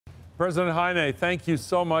President Heine, thank you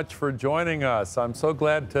so much for joining us. I'm so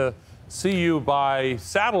glad to see you by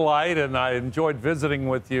satellite, and I enjoyed visiting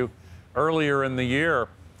with you earlier in the year.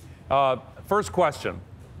 First question.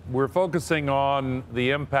 We're focusing on the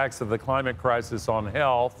impacts of the climate crisis on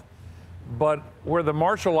health, but where the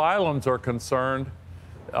Marshall Islands are concerned,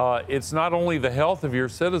 it's not only the health of your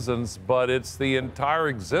citizens, but it's the entire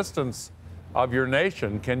existence of your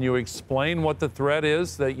nation. Can you explain what the threat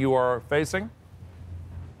is that you are facing?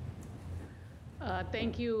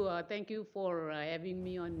 Thank you for having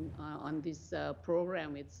me on this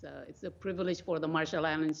program. It's a privilege for the Marshall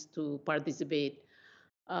Islands to participate.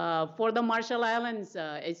 For the Marshall Islands,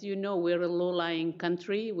 as you know, we're a low-lying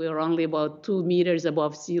country. We're only about 2 meters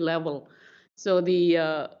above sea level. So the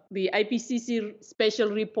IPCC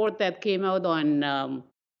special report that came out on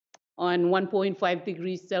 1.5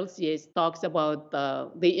 degrees Celsius talks about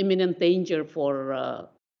the imminent danger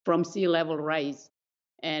from sea level rise,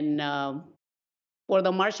 and for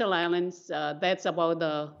the Marshall Islands, that's about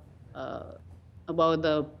the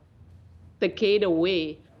decade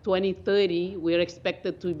away. 2030, we're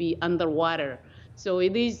expected to be underwater. So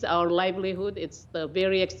it is our livelihood. It's the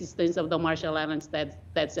very existence of the Marshall Islands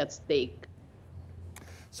that's at stake.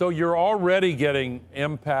 So you're already getting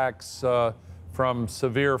impacts from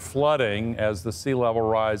severe flooding as the sea level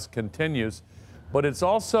rise continues, but it's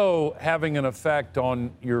also having an effect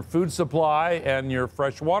on your food supply and your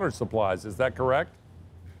fresh water supplies. Is that correct?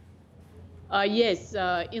 Yes.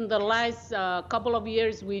 In the last couple of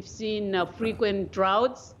years, we've seen frequent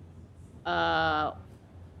droughts,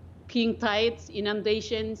 king tides,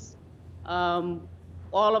 inundations. All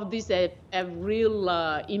of these have real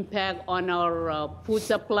impact on our food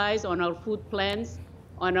supplies, on our food plants,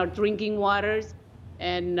 on our drinking waters,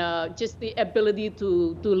 and just the ability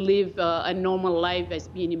to live a normal life has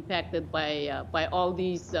been impacted by all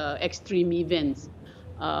these extreme events.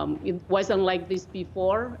 It wasn't like this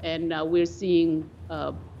before, and we're seeing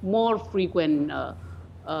more frequent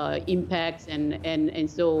impacts, and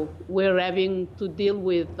so we're having to deal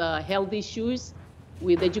with health issues,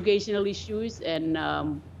 with educational issues, and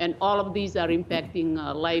all of these are impacting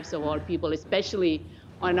lives of our people, especially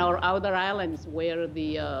on our outer islands where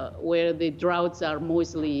the droughts are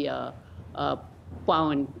mostly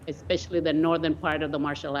found, especially the northern part of the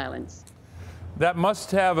Marshall Islands. That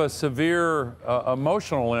must have a severe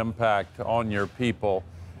emotional impact on your people,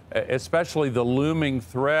 especially the looming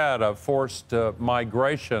threat of forced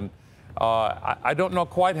migration. I don't know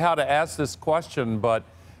quite how to ask this question, but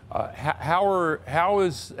how are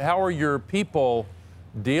your people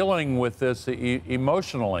dealing with this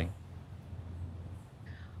emotionally?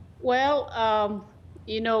 Well,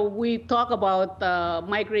 you know, we talk about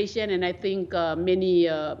migration, and I think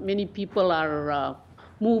many people are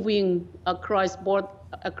moving across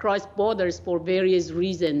borders for various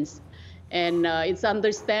reasons. And it's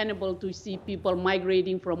understandable to see people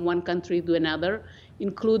migrating from one country to another,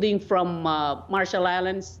 including from Marshall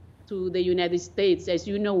Islands to the United States. As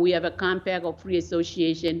you know, we have a compact of free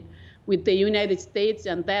association with the United States,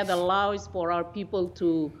 and that allows for our people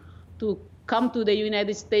to come to the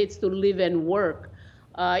United States to live and work.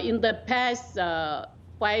 In the past 5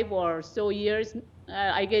 or so years,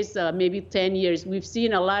 I guess maybe 10 years, we've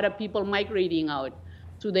seen a lot of people migrating out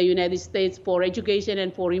to the United States for education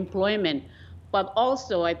and for employment. But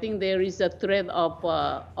also, I think there is a threat of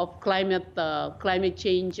climate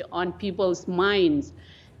change on people's minds.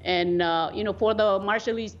 And you know, for the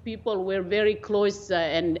Marshallese people, we're very close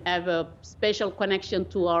and have a special connection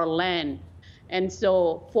to our land. And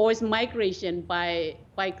so forced migration by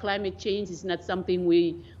climate change is not something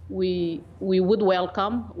we would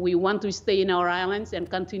welcome. We want to stay in our islands and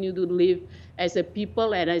continue to live as a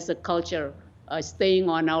people and as a culture, staying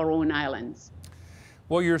on our own islands.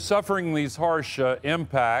 Well, you're suffering these harsh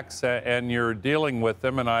impacts and you're dealing with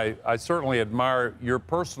them, and I certainly admire your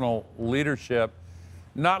personal leadership,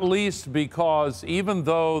 not least because even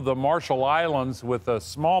though the Marshall Islands, with a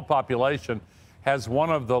small population, has one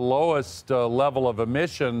of the lowest level of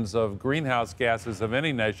emissions of greenhouse gases of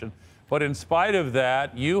any nation, but in spite of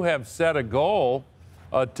that, you have set a goal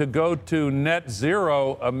to go to net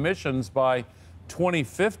zero emissions by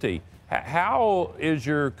 2050. How is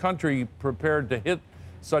your country prepared to hit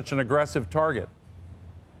such an aggressive target?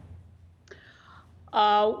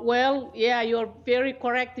 Well, yeah, you're very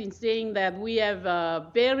correct in saying that we have a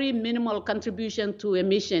very minimal contribution to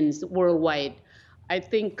emissions worldwide. I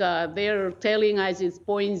think they're telling us it's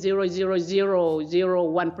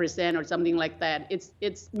 0.00001% or something like that.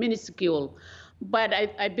 It's minuscule. But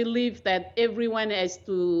I believe that everyone has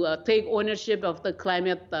to take ownership of the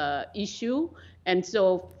climate issue. And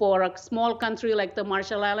so for a small country like the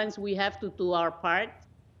Marshall Islands, we have to do our part.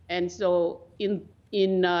 And so in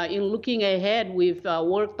looking ahead, we've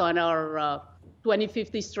worked on our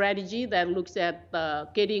 2050 strategy that looks at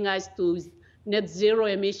getting us to net zero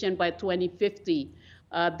emission by 2050.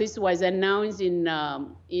 This was announced in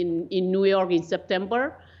New York in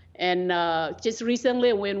September. And just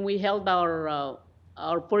recently, when we held our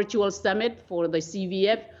virtual summit for the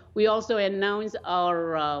CVF, we also announced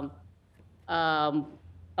our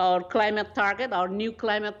climate target, our new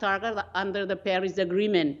climate target under the Paris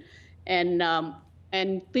Agreement. And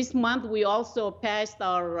this month, we also passed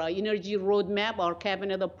our energy roadmap. Our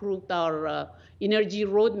cabinet approved our energy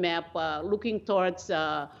roadmap looking towards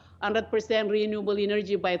 100% renewable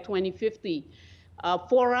energy by 2050.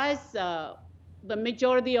 For us, the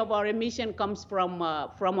majority of our emission comes from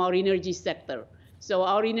our energy sector. So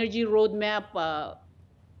our energy roadmap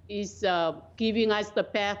is giving us the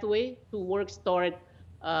pathway to work toward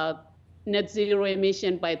net zero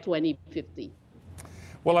emission by 2050.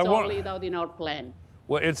 Well, it's all laid out in our plan.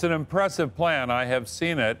 Well, it's an impressive plan. I have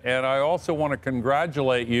seen it. And I also want to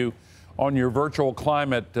congratulate you on your virtual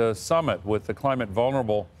climate summit with the climate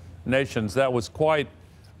vulnerable nations. That was quite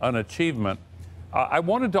an achievement. I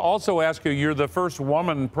wanted to also ask you, you're the first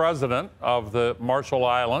woman president of the Marshall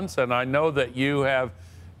Islands, and I know that you have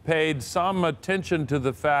paid some attention to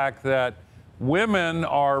the fact that women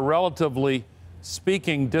are, relatively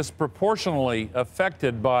speaking, disproportionately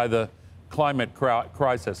affected by the climate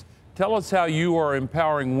crisis. Tell us how you are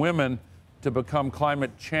empowering women to become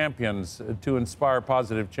climate champions to inspire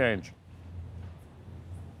positive change.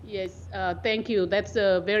 Yes, thank you. That's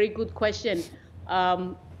a very good question.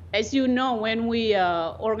 As you know, when we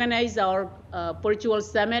organize our virtual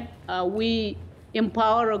summit, we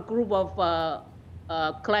empower a group of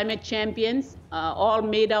climate champions, all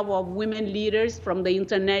made up of women leaders from the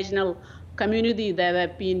international community that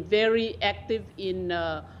have been very active in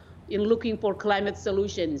looking for climate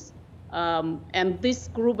solutions. And this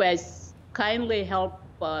group has kindly helped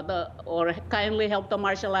the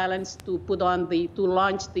Marshall Islands to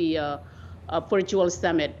launch the virtual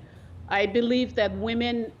summit. I believe that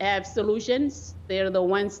women have solutions. They're the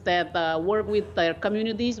ones that work with their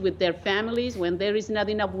communities, with their families. When there is not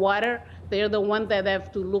enough water, they're the ones that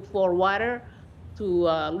have to look for water, to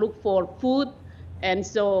look for food. And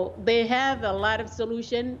so they have a lot of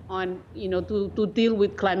solution on, to deal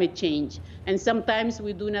with climate change. And sometimes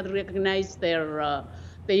we do not recognize their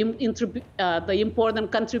the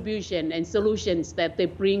important contribution and solutions that they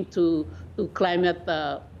bring to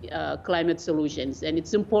climate solutions. And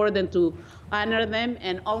it's important to honor them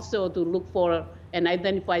and also to look for and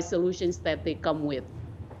identify solutions that they come with.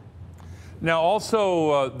 Now,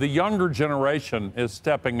 also, the younger generation is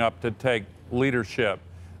stepping up to take leadership.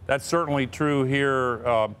 That's certainly true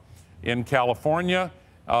here in California.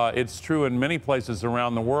 It's true in many places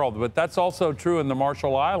around the world, but that's also true in the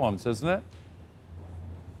Marshall Islands, isn't it?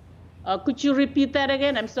 Could you repeat that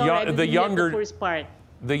again? I'm sorry, I didn't hear the first part.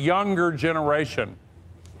 The younger generation.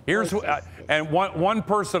 Here's and one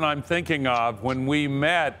person I'm thinking of. When we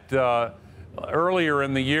met earlier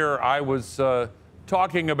in the year, I was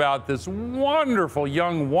talking about this wonderful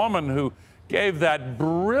young woman who gave that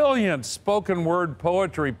brilliant spoken word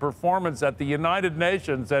poetry performance at the United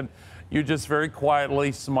Nations, and you just very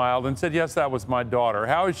quietly smiled and said, "Yes, that was my daughter."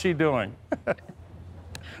 How is she doing?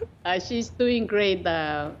 She's doing great,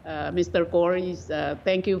 Mr. Gore.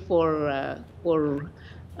 Thank you for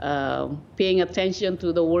paying attention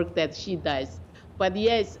to the work that she does. But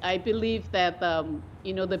yes, I believe that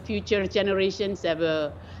the future generations have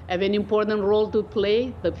an important role to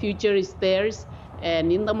play. The future is theirs,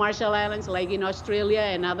 and in the Marshall Islands, like in Australia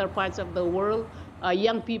and other parts of the world,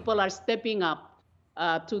 young people are stepping up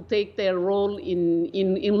to take their role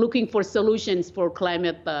in looking for solutions for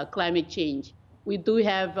climate change. We do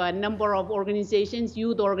have a number of organizations,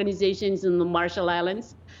 youth organizations in the Marshall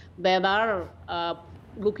Islands that are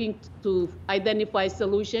looking to identify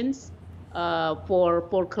solutions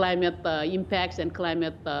for climate impacts and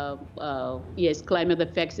climate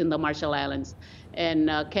effects in the Marshall Islands. And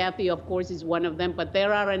Kathy, of course, is one of them, but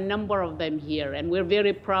there are a number of them here, and we're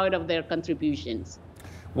very proud of their contributions.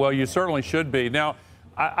 Well, you certainly should be. Now,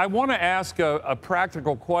 I want to ask a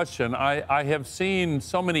practical question. I have seen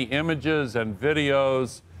so many images and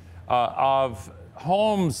videos of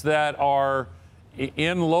homes that are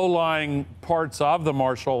in low-lying parts of the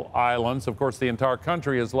Marshall Islands. Of course, the entire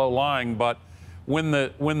country is low-lying, but when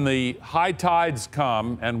the high tides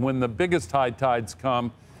come, and when the biggest high tides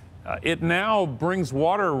come, it now brings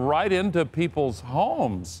water right into people's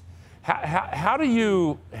homes. How do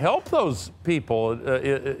you help those people?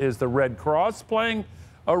 Is the Red Cross playing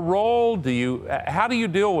a role? How do you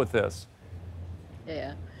deal with this?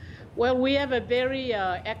 Yeah. Well, we have a very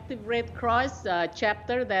active Red Cross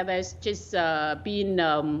chapter that has just been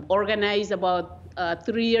organized about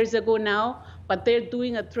 3 years ago now. But they're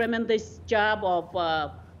doing a tremendous job of,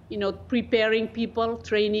 preparing people,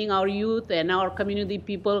 training our youth and our community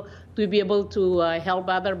people to be able to help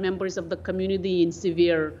other members of the community in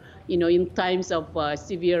severe, in times of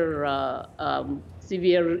severe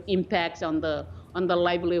impacts on the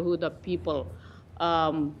livelihood of people.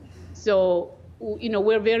 So,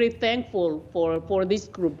 we're very thankful for this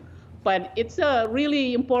group. But it's a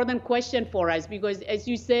really important question for us because, as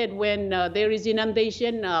you said, when there is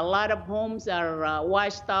inundation, a lot of homes are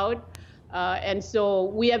washed out. And so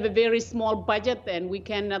we have a very small budget and we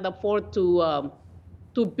cannot afford to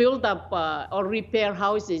build up or repair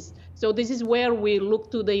houses. So this is where we look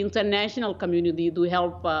to the international community to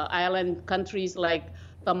help island countries like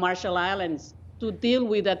the Marshall Islands to deal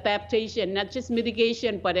with adaptation, not just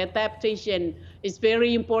mitigation, but adaptation is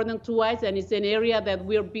very important to us, and it's an area that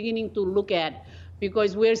we're beginning to look at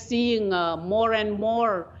because we're seeing more and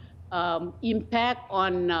more impact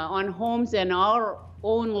on homes and our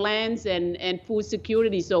own lands and food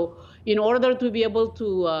security. So in order to be able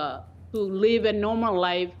to live a normal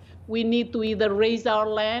life, we need to either raise our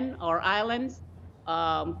land, our islands.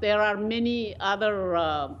 There are many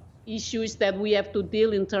other issues that we have to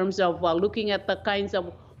deal in terms of looking at the kinds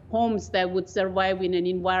of homes that would survive in an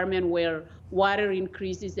environment where water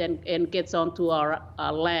increases and gets onto our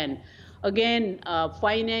land. Again,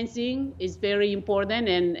 financing is very important,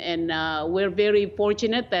 and we're very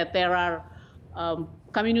fortunate that there are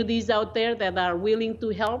communities out there that are willing to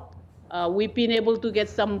help. We've been able to get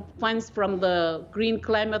some funds from the Green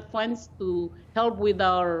Climate Funds to help with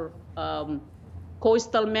our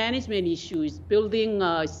coastal management issues, building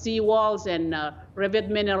seawalls and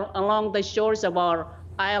revetment along the shores of our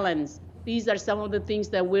islands. These are some of the things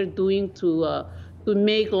that we're doing to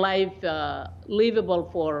make life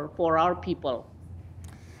livable for our people.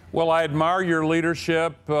 Well, I admire your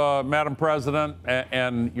leadership, Madam President,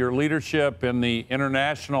 and your leadership in the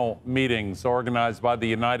international meetings organized by the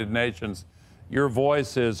United Nations. Your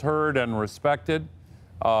voice is heard and respected,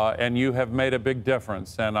 and you have made a big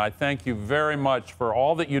difference. And I thank you very much for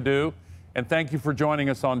all that you do, and thank you for joining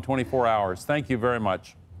us on 24 Hours. Thank you very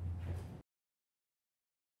much.